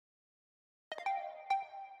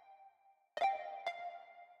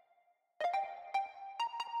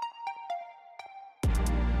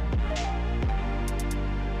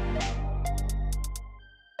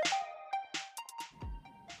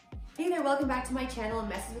welcome back to my channel,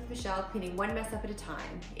 Messes with Michelle, cleaning one mess up at a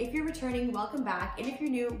time. If you're returning, welcome back, and if you're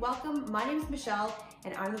new, welcome. My name is Michelle,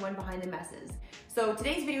 and I'm the one behind the messes. So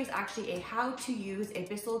today's video is actually a how to use a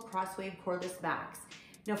Bissell Crosswave Cordless Max.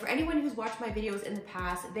 Now for anyone who's watched my videos in the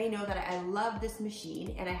past, they know that I love this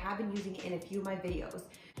machine, and I have been using it in a few of my videos.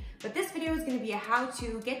 But this video is gonna be a how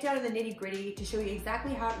to get down to the nitty gritty to show you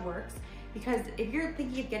exactly how it works. Because if you're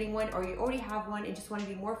thinking of getting one or you already have one and just want to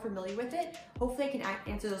be more familiar with it, hopefully I can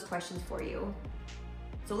answer those questions for you.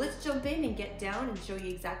 So let's jump in and get down and show you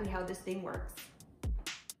exactly how this thing works.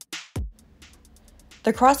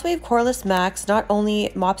 The Crosswave Cordless Max not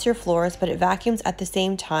only mops your floors, but it vacuums at the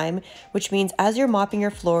same time, which means as you're mopping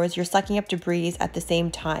your floors, you're sucking up debris at the same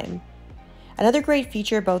time. Another great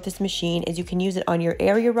feature about this machine is you can use it on your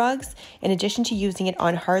area rugs, in addition to using it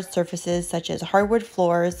on hard surfaces such as hardwood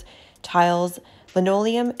floors, tiles,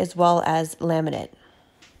 linoleum, as well as laminate.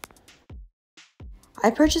 I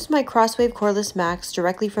purchased my Crosswave Cordless Max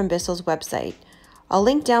directly from Bissell's website. I'll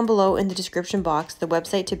link down below in the description box the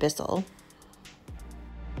website to Bissell.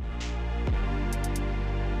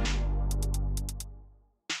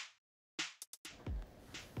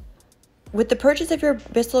 With the purchase of your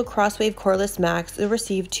Bissell Crosswave Cordless Max, you'll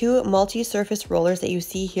receive two multi-surface rollers that you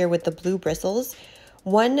see here with the blue bristles,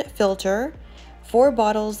 one filter, 4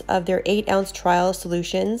 bottles of their 8-ounce trial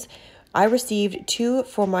solutions. I received 2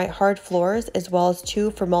 for my hard floors as well as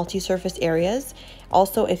 2 for multi-surface areas,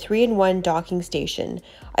 also a 3-in-1 docking station.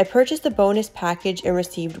 I purchased the bonus package and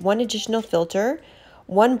received 1 additional filter,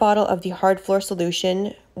 1 bottle of the hard floor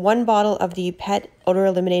solution, 1 bottle of the pet odor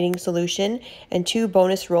eliminating solution, and 2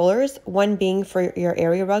 bonus rollers, 1 being for your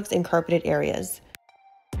area rugs and carpeted areas.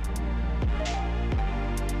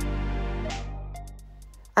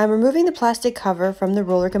 I'm removing the plastic cover from the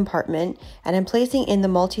roller compartment and I'm placing in the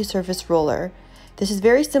multi-surface roller. This is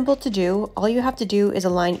very simple to do. All you have to do is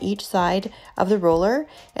align each side of the roller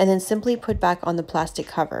and then simply put back on the plastic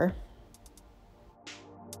cover.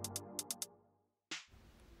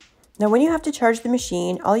 Now when you have to charge the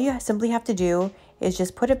machine, all you simply have to do is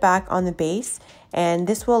just put it back on the base, and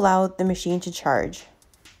this will allow the machine to charge.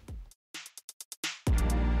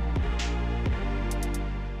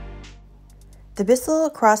 The Bissell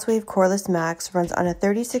Crosswave Cordless Max runs on a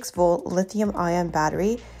 36-volt lithium-ion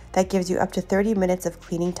battery that gives you up to 30 minutes of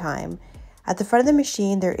cleaning time. At the front of the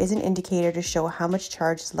machine, there is an indicator to show how much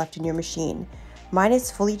charge is left in your machine. Mine is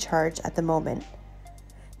fully charged at the moment.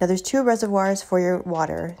 Now there's 2 reservoirs for your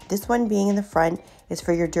water. This one being in the front is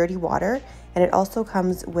for your dirty water, and it also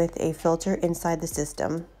comes with a filter inside the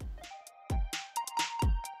system.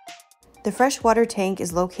 The fresh water tank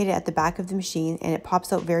is located at the back of the machine and it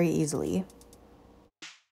pops out very easily.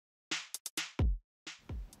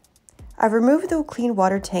 I've removed the clean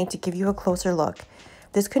water tank to give you a closer look.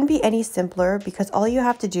 This couldn't be any simpler because all you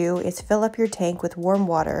have to do is fill up your tank with warm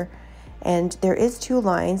water, and there is 2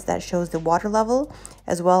 lines that shows the water level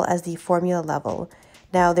as well as the formula level.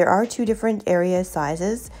 Now there are 2 different area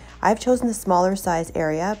sizes. I've chosen the smaller size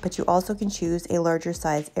area, but you also can choose a larger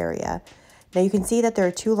size area. Now you can see that there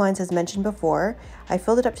are 2 lines as mentioned before. I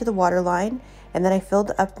filled it up to the water line, and then I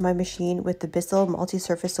filled up my machine with the Bissell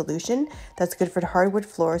multi-surface solution that's good for hardwood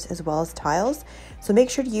floors as well as tiles. So make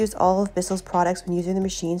sure to use all of Bissell's products when using the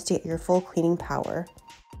machines to get your full cleaning power.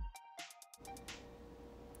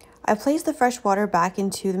 I placed the fresh water back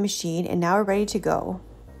into the machine and now we're ready to go.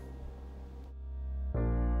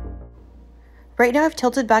 Right now I've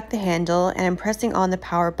tilted back the handle and I'm pressing on the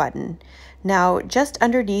power button. Now just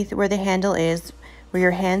underneath where the handle is, where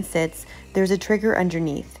your hand sits, there's a trigger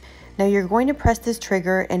underneath. Now you're going to press this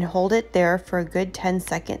trigger and hold it there for a good 10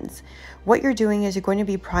 seconds. What you're doing is you're going to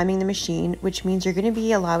be priming the machine, which means you're going to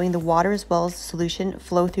be allowing the water as well as the solution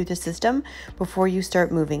flow through the system before you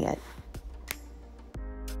start moving it.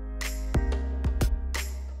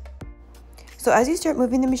 So as you start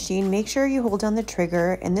moving the machine, make sure you hold down the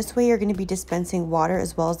trigger, and this way you're going to be dispensing water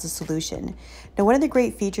as well as the solution. Now one of the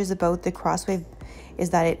great features about the Crosswave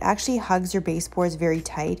is that it actually hugs your baseboards very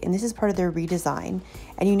tight, and this is part of their redesign.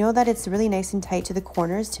 And you know that it's really nice and tight to the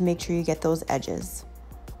corners to make sure you get those edges.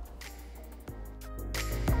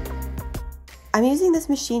 I'm using this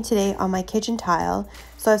machine today on my kitchen tile,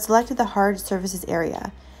 so I've selected the hard surfaces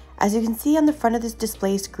area. As you can see on the front of this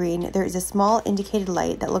display screen, there is a small indicated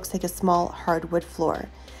light that looks like a small hardwood floor.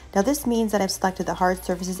 Now this means that I've selected the hard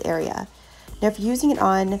surfaces area. Now if you're using it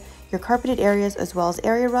on your carpeted areas as well as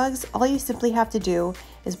area rugs, all you simply have to do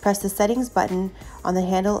is press the settings button on the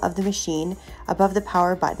handle of the machine above the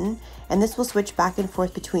power button, and this will switch back and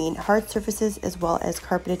forth between hard surfaces as well as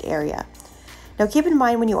carpeted area. Now keep in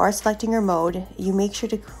mind when you are selecting your mode, you make sure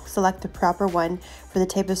to select the proper one for the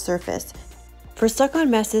type of surface. For stuck-on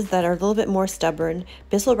messes that are a little bit more stubborn,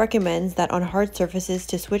 Bissell recommends that on hard surfaces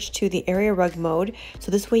to switch to the area rug mode, so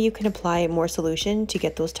this way you can apply more solution to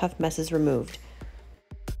get those tough messes removed.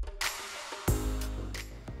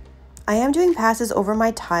 I am doing passes over my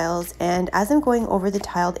tiles, and as I'm going over the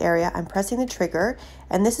tiled area, I'm pressing the trigger,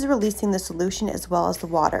 and this is releasing the solution as well as the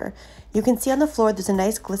water. You can see on the floor there's a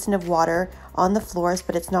nice glisten of water on the floors,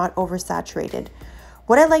 but it's not oversaturated.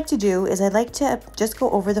 What I like to do is I like to just go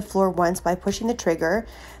over the floor once by pushing the trigger,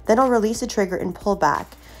 then I'll release the trigger and pull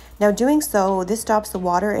back. Now doing so, this stops the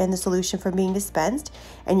water and the solution from being dispensed,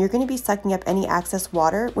 and you're going to be sucking up any excess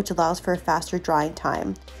water, which allows for a faster drying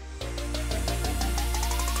time.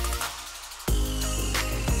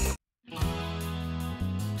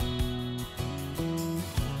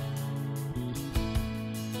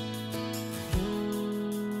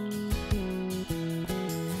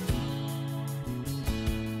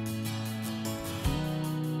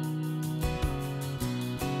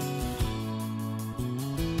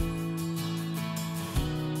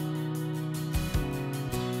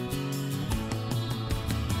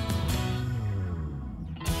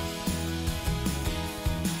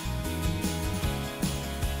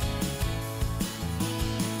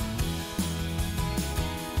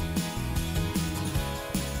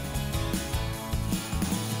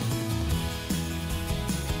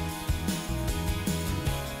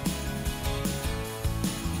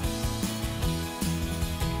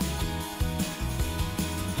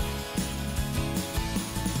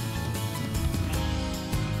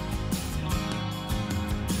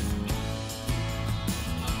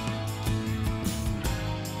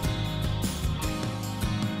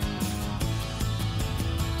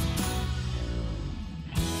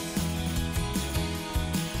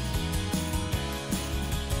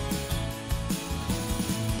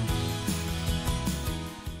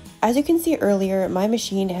 As you can see earlier, my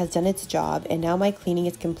machine has done its job and now my cleaning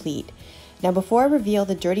is complete. Now before I reveal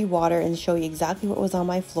the dirty water and show you exactly what was on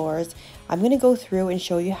my floors, I'm going to go through and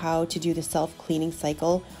show you how to do the self-cleaning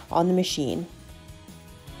cycle on the machine.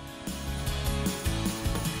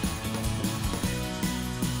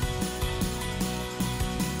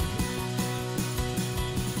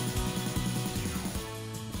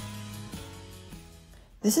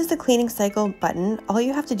 This is the cleaning cycle button. All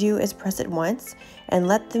you have to do is press it once and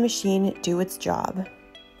let the machine do its job.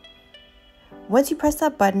 Once you press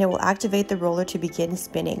that button, it will activate the roller to begin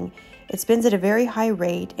spinning. It spins at a very high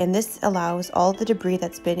rate, and this allows all the debris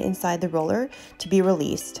that's been inside the roller to be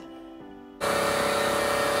released.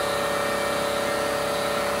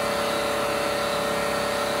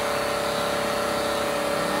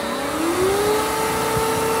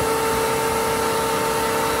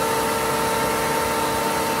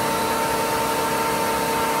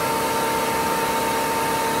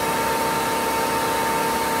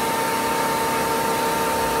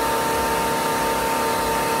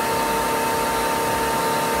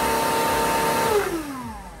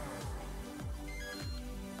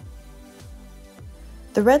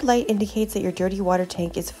 The red light indicates that your dirty water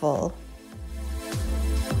tank is full.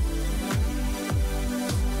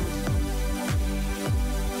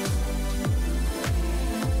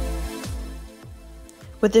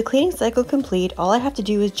 With the cleaning cycle complete, all I have to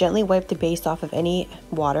do is gently wipe the base off of any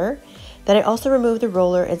water. Then I also remove the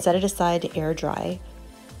roller and set it aside to air dry.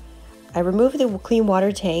 I remove the clean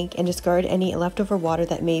water tank and discard any leftover water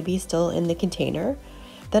that may be still in the container.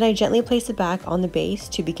 Then I gently place it back on the base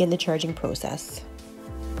to begin the charging process.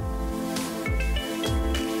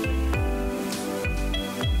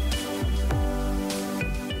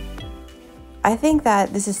 I think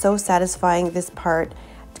that this is so satisfying, this part.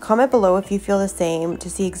 Comment below if you feel the same to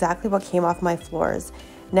see exactly what came off my floors.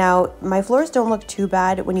 Now, my floors don't look too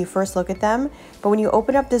bad when you first look at them, but when you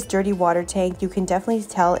open up this dirty water tank, you can definitely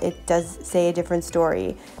tell it does say a different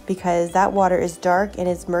story because that water is dark and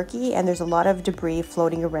it's murky and there's a lot of debris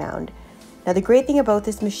floating around. Now, the great thing about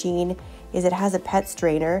this machine is it has a pet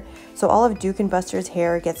strainer, so all of Duke and Buster's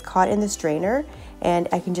hair gets caught in the strainer and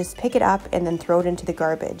I can just pick it up and then throw it into the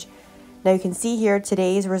garbage. Now you can see here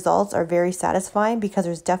today's results are very satisfying because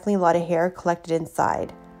there's definitely a lot of hair collected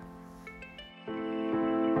inside.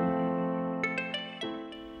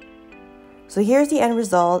 So here's the end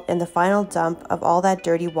result and the final dump of all that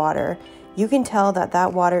dirty water. You can tell that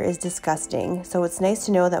that water is disgusting, so it's nice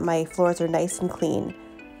to know that my floors are nice and clean.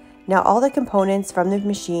 Now all the components from the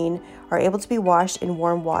machine are able to be washed in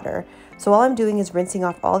warm water. So all I'm doing is rinsing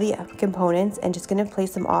off all the components and just going to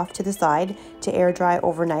place them off to the side to air dry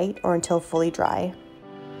overnight or until fully dry.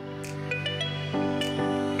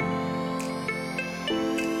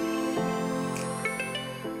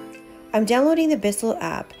 I'm downloading the Bissell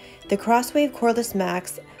app. The Crosswave Cordless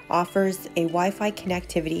Max offers a Wi-Fi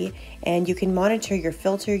connectivity, and you can monitor your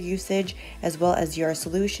filter usage as well as your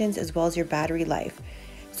solutions as well as your battery life.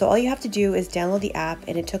 So all you have to do is download the app,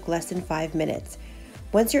 and it took less than 5 minutes.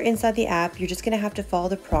 Once you're inside the app, you're just going to have to follow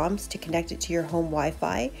the prompts to connect it to your home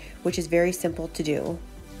Wi-Fi, which is very simple to do.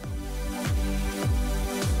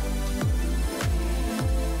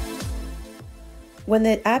 When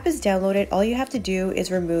the app is downloaded, all you have to do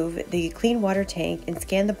is remove the clean water tank and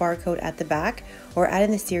scan the barcode at the back or add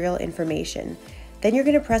in the serial information. Then you're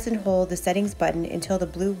going to press and hold the settings button until the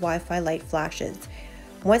blue Wi-Fi light flashes.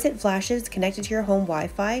 Once it flashes, connect it to your home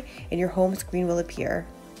Wi-Fi and your home screen will appear.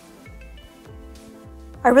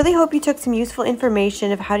 I really hope you took some useful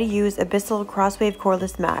information of how to use a Bissell Crosswave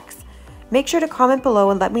Cordless Max. Make sure to comment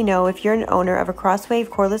below and let me know if you're an owner of a Crosswave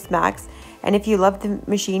Cordless Max and if you love the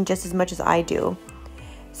machine just as much as I do.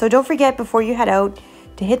 So don't forget before you head out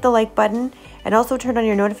to hit the like button and also turn on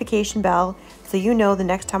your notification bell so you know the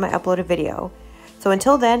next time I upload a video. So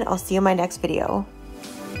until then, I'll see you in my next video.